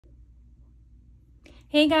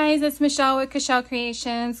Hey guys, it's Michelle with Michelle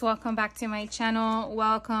Creations. Welcome back to my channel.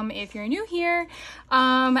 Welcome if you're new here.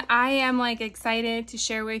 I am excited to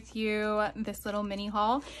share with you this little mini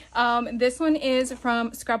haul. This one is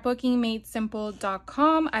from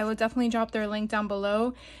scrapbookingmadesimple.com. I will definitely drop their link down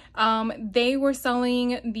below. They were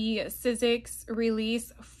selling the Sizzix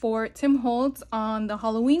release for Tim Holtz on the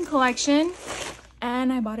Halloween collection,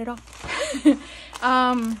 and I bought it all.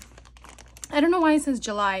 I don't know why it says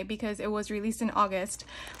July because it was released in August,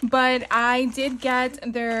 but I did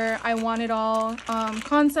get their I Want It All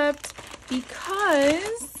concept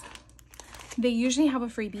because they usually have a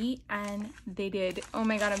freebie, and they did. Oh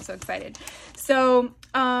my god, I'm so excited. So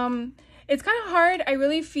it's kind of hard. I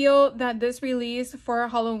really feel that this release for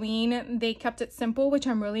Halloween, they kept it simple, which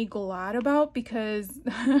I'm really glad about because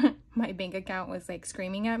my bank account was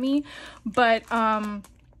screaming at me. But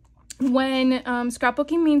when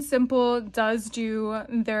Scrapbooking Made Simple does do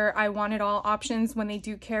their I Want It All options, when they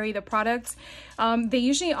do carry the products, they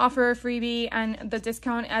usually offer a freebie, and the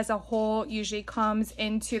discount as a whole usually comes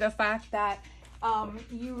into the fact that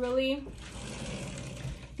you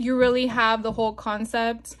really have the whole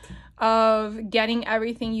concept of getting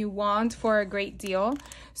everything you want for a great deal.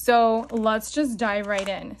 So let's just dive right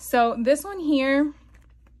in. So this one here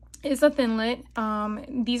is a thinlet.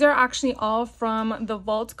 These are actually all from the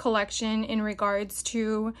Vault collection in regards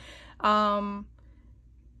to the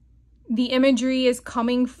imagery is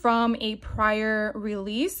coming from a prior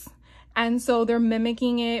release, and so they're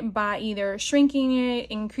mimicking it by either shrinking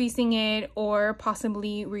it, increasing it, or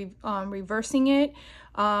possibly reversing it.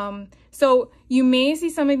 So you may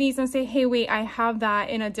see some of these and say, hey, wait, I have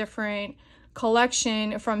that in a different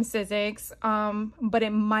collection from Sizzix, but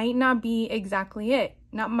it might not be exactly it.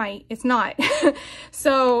 Not might, it's not.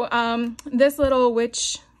 So this little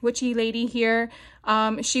witchy lady here,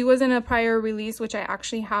 she was in a prior release, which I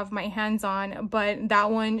actually have my hands on, but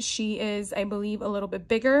that one, she is, I believe, a little bit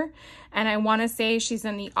bigger, and I want to say she's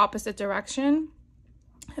in the opposite direction.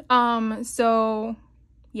 So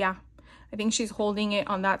yeah, I think she's holding it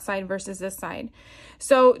on that side versus this side.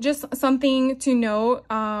 So just something to note,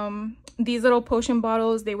 these little potion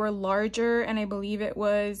bottles, they were larger, and I believe it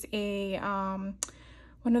was a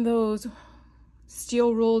one of those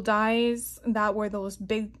steel rule dies that were those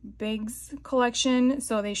bigs collection,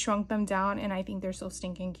 so they shrunk them down, and I think they're so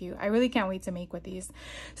stinking cute. I really can't wait to make with these.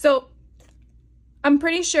 So I'm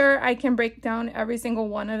pretty sure I can break down every single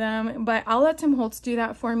one of them, but I'll let Tim Holtz do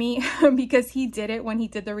that for me because he did it when he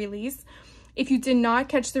did the release. If you did not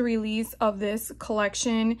catch the release of this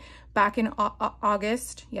collection back in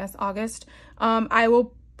August, yes, August, I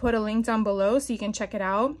will put a link down below so you can check it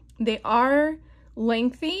out. They are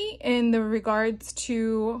lengthy in the regards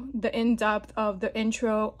to the in-depth of the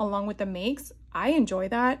intro along with the makes. I enjoy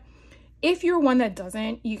that. If you're one that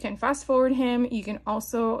doesn't, you can fast forward him. You can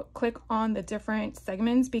also click on the different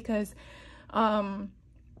segments because someone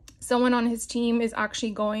on his team is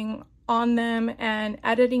actually going on them and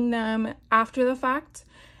editing them after the fact,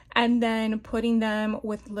 and then putting them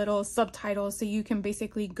with little subtitles so you can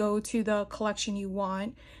basically go to the collection you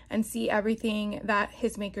want and see everything that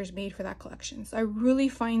his makers made for that collection. So I really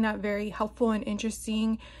find that very helpful and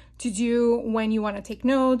interesting to do when you want to take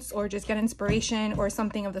notes or just get inspiration or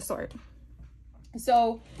something of the sort.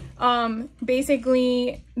 So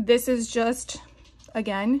basically this is just,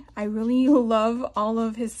 again, I really love all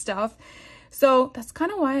of his stuff. So that's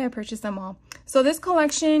kind of why I purchased them all. So this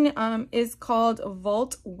collection is called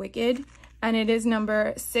Vault Wicked, and it is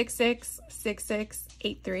number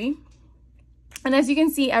 666683. And as you can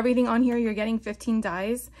see, everything on here, you're getting 15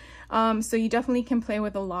 dies. So you definitely can play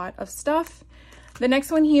with a lot of stuff. The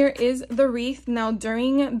next one here is the wreath. Now,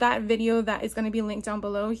 during that video that is going to be linked down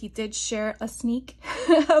below, he did share a sneak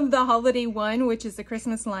of the holiday one, which is the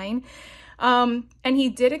Christmas line. And he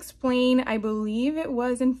did explain, I believe it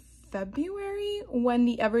was in February when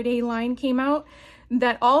the Everyday line came out,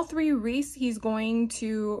 that all three wreaths he's going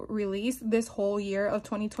to release this whole year of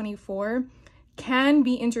 2024 can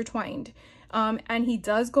be intertwined. And he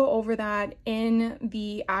does go over that in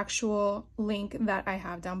the actual link that I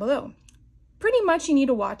have down below. Pretty much you need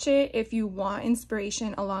to watch it if you want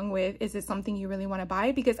inspiration along with, is it something you really want to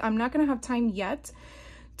buy? Because I'm not going to have time yet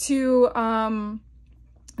to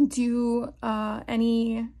do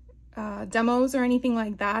any demos or anything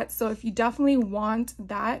like that. So if you definitely want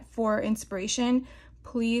that for inspiration,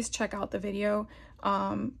 please check out the video.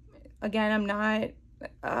 Again, I'm not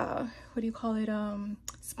what do you call it,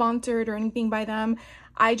 sponsored or anything by them.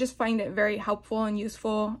 I just find it very helpful and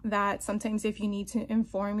useful that sometimes if you need to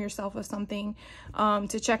inform yourself of something,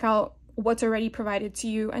 to check out what's already provided to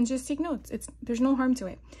you and just take notes. There's no harm to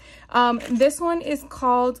it. This one is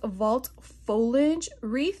called Vault Foliage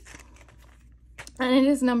Wreath, and it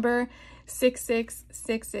is number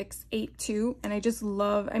 666682. And I just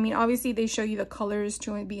love, I mean, obviously they show you the colors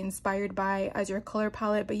to be inspired by as your color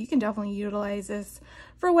palette, but you can definitely utilize this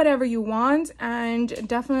for whatever you want. And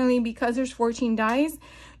definitely, because there's 14 dies,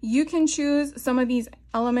 you can choose some of these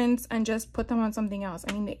elements and just put them on something else.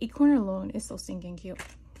 I mean, the acorn alone is so stinking cute.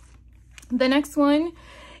 The next one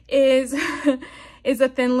is is a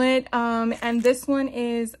Thinlit, and this one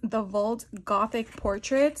is the Vault Gothic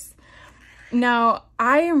Portraits. Now,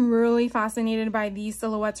 I am really fascinated by these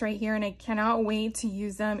silhouettes right here, and I cannot wait to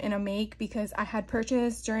use them in a make, because I had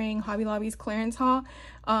purchased during Hobby Lobby's clearance haul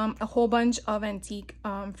a whole bunch of antique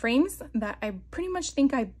frames that I pretty much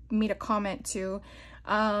think I made a comment to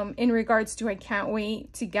in regards to I can't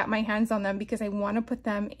wait to get my hands on them, because I want to put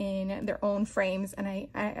them in their own frames, and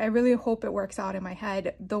I really hope it works out in my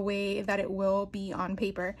head the way that it will be on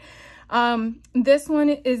paper. This one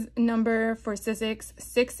is number for Sizzix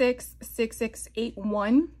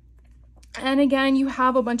 666681. And again, you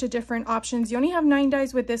have a bunch of different options. You only have 9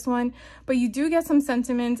 dies with this one, but you do get some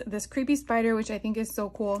sentiments. This creepy spider, which I think is so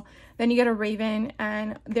cool. Then you get a raven,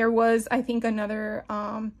 and there was, I think, another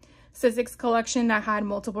Sizzix collection that had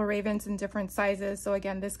multiple ravens in different sizes. So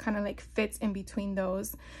again, this kind of like fits in between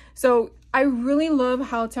those. So I really love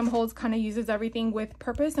how Tim Holtz kind of uses everything with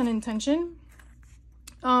purpose and intention.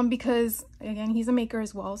 Because again, he's a maker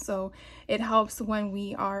as well, so it helps when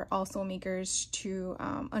we are also makers to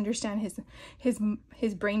understand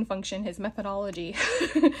his brain function, his methodology.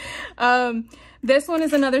 This one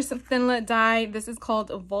is another Thinlit die. This is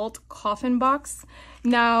called Vault Coffin Box.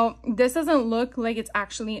 Now, this doesn't look like it's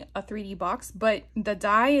actually a 3D box, but the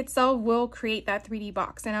die itself will create that 3D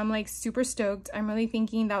box, and I'm like super stoked. I'm really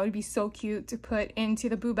thinking that would be so cute to put into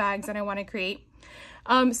the boo bags that I want to create.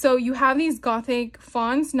 So you have these Gothic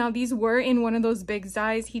fonts. Now, these were in one of those big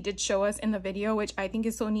dies he did show us in the video, which I think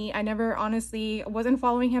is so neat. I never honestly wasn't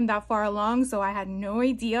following him that far along, so I had no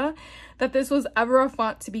idea that this was ever a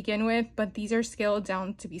font to begin with, but these are scaled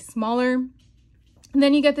down to be smaller. And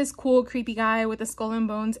then you get this cool creepy guy with the skull and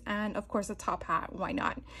bones, and of course a top hat. Why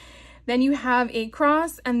not? Then you have a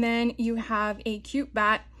cross, and then you have a cute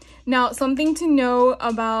bat. Now, something to know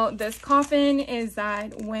about this coffin is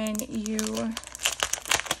that when you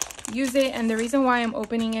use it, and the reason why I'm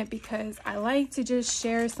opening it, because I like to just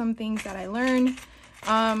share some things that I learned.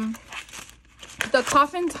 The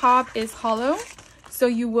coffin top is hollow, so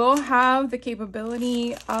you will have the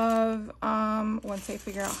capability of, once I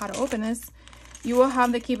figure out how to open this, you will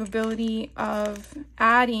have the capability of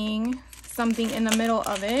adding something in the middle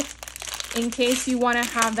of it in case you want to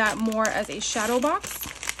have that more as a shadow box.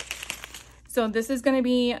 So this is going to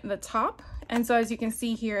be the top, and so as you can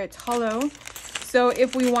see here, it's hollow. So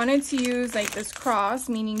if we wanted to use like this cross,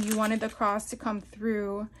 meaning you wanted the cross to come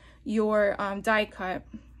through your die cut,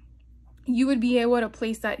 you would be able to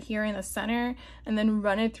place that here in the center and then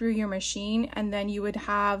run it through your machine, and then you would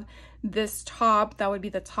have this top, that would be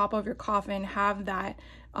the top of your coffin, have that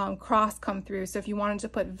cross come through. So if you wanted to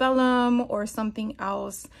put vellum or something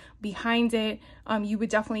else behind it, you would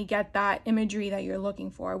definitely get that imagery that you're looking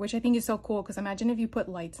for, which I think is so cool, because imagine if you put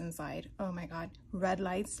lights inside. Oh my god, red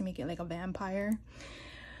lights to make it like a vampire.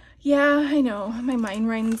 Yeah, I know, my mind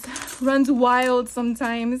runs wild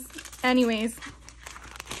sometimes. Anyways,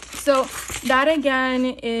 so that again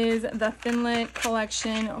is the Thinlit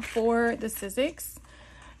collection for the Sizzix.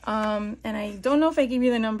 And I don't know if I gave you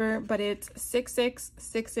the number, but it's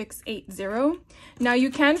 666680. Now, you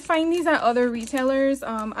can find these at other retailers.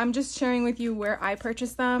 I'm just sharing with you where I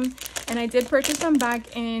purchased them, and I did purchase them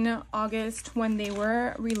back in August when they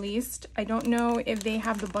were released. I don't know if they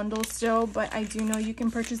have the bundle still, but I do know you can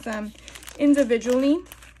purchase them individually.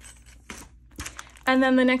 And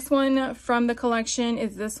then the next one from the collection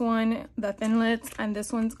is this one, the Thinlits, and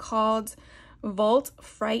this one's called Vault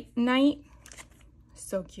Fright Night.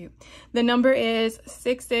 So cute. The number is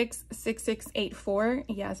 666684.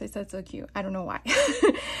 Yes, I said so cute. I don't know why.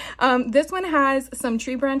 This one has some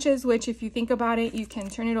tree branches, which if you think about it, you can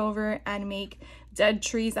turn it over and make dead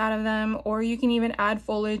trees out of them, or you can even add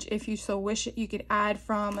foliage if you so wish. You could add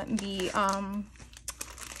from the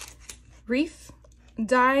wreath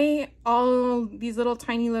die, all these little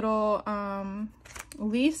tiny little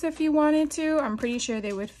leaves if you wanted to. I'm pretty sure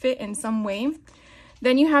they would fit in some way.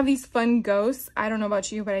 Then you have these fun ghosts. I don't know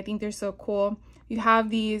about you, but I think they're so cool. You have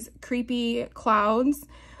these creepy clouds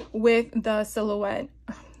with the silhouette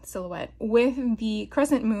with the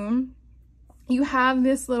crescent moon. You have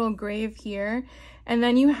this little grave here, and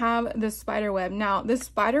then you have the spider web. Now, the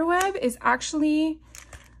spider web is actually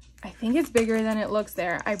I think it's bigger than it looks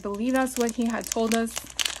there. I believe that's what he had told us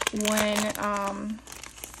when,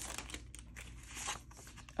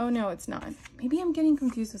 oh no, it's not. Maybe I'm getting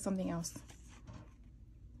confused with something else.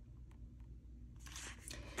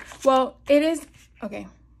 Well, it is, okay.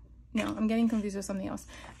 No, I'm getting confused with something else.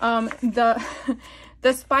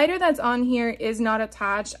 The spider that's on here is not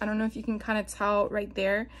attached. I don't know if you can kind of tell right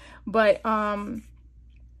there, but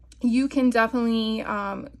you can definitely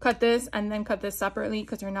cut this and then cut this separately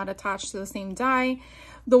because they're not attached to the same die.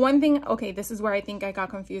 The one thing, okay, this is where I think I got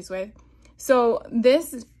confused with. So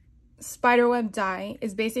this spiderweb die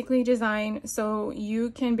is basically designed so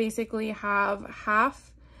you can basically have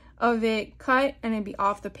half of it cut and it'd be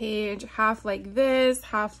off the page, half like this,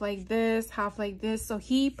 half like this, half like this. So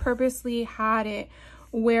he purposely had it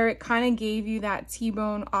where it kind of gave you that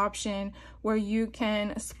T-bone option where you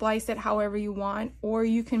can splice it however you want, or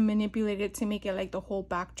you can manipulate it to make it like the whole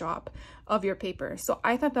backdrop of your paper. So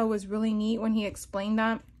I thought that was really neat when he explained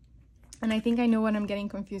that. And I think I know what I'm getting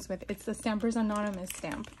confused with. It's the Stampers Anonymous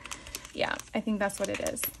stamp. Yeah, I think that's what it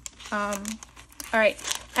is. All right,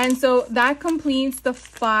 and so that completes the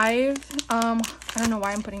 5, I don't know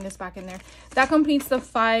why I'm putting this back in there. That completes the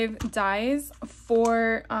 5 dies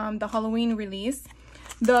for the Halloween release.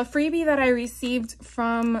 The freebie that I received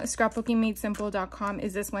from scrapbookingmadesimple.com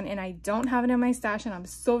is this one, and I don't have it in my stash, and I'm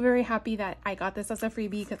so very happy that I got this as a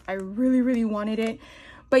freebie because I really, really wanted it.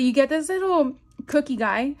 But you get this little cookie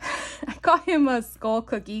guy. I call him a skull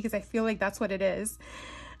cookie because I feel like that's what it is.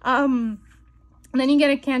 And then you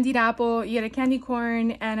get a candied apple, you get a candy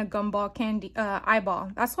corn, and a gumball candy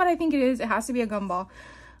eyeball. That's what I think it is. It has to be a gumball.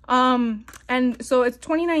 And so it's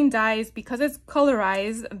 29 dies because it's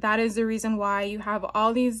colorized. That is the reason why you have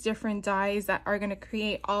all these different dies that are going to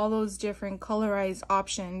create all those different colorized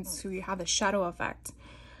options. So you have the shadow effect.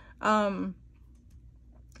 I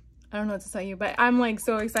don't know what to tell you, but I'm like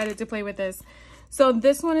so excited to play with this. So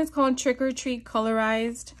this one is called Trick or Treat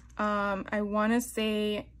Colorized. I want to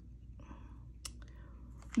say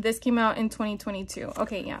this came out in 2022.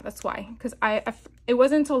 Okay, yeah, that's why. Because it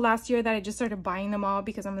wasn't until last year that I just started buying them all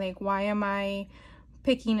because I'm like, why am I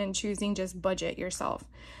picking and choosing? Just budget yourself.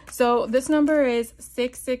 So this number is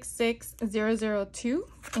 666002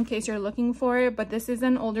 in case you're looking for it. But this is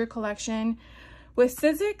an older collection. With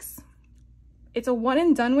Sizzix, it's a one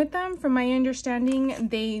and done with them. From my understanding,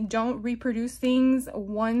 they don't reproduce things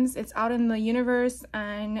once it's out in the universe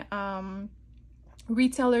and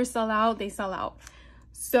retailers sell out, they sell out.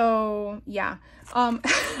 So yeah,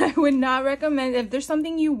 I would not recommend, if there's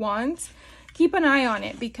something you want, keep an eye on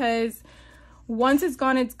it because once it's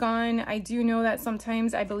gone, it's gone. I do know that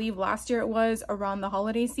sometimes, I believe last year it was around the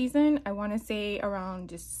holiday season. I want to say around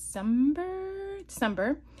December.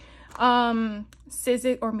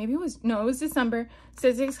 Sizzix, or maybe it was December.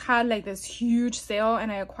 Sizzix had like this huge sale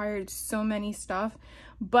and I acquired so many stuff,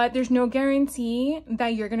 but there's no guarantee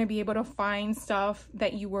that you're going to be able to find stuff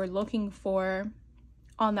that you were looking for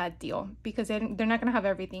on that deal because they're not going to have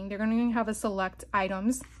everything. They're going to have a select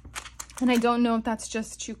items, and I don't know if that's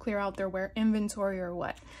just to clear out their inventory or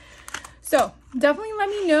what. So definitely let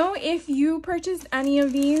me know if you purchased any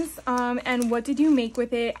of these and what did you make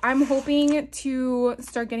with it. I'm hoping to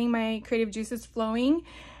start getting my creative juices flowing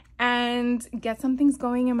and get some things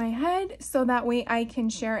going in my head so that way I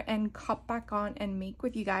can share and hop back on and make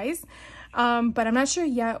with you guys. But I'm not sure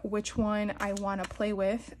yet which one I want to play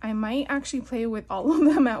with. I might actually play with all of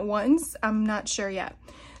them at once. I'm not sure yet.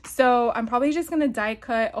 So I'm probably just going to die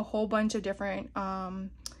cut a whole bunch of different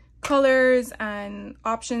colors and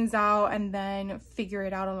options out and then figure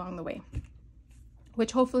it out along the way,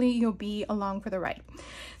 which hopefully you'll be along for the ride.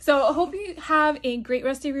 So I hope you have a great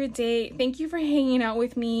rest of your day. Thank you for hanging out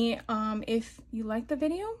with me. If you liked the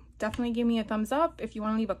video, definitely give me a thumbs up. If you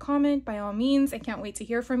want to leave a comment, by all means, I can't wait to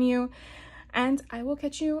hear from you. And I will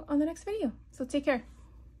catch you on the next video. So take care.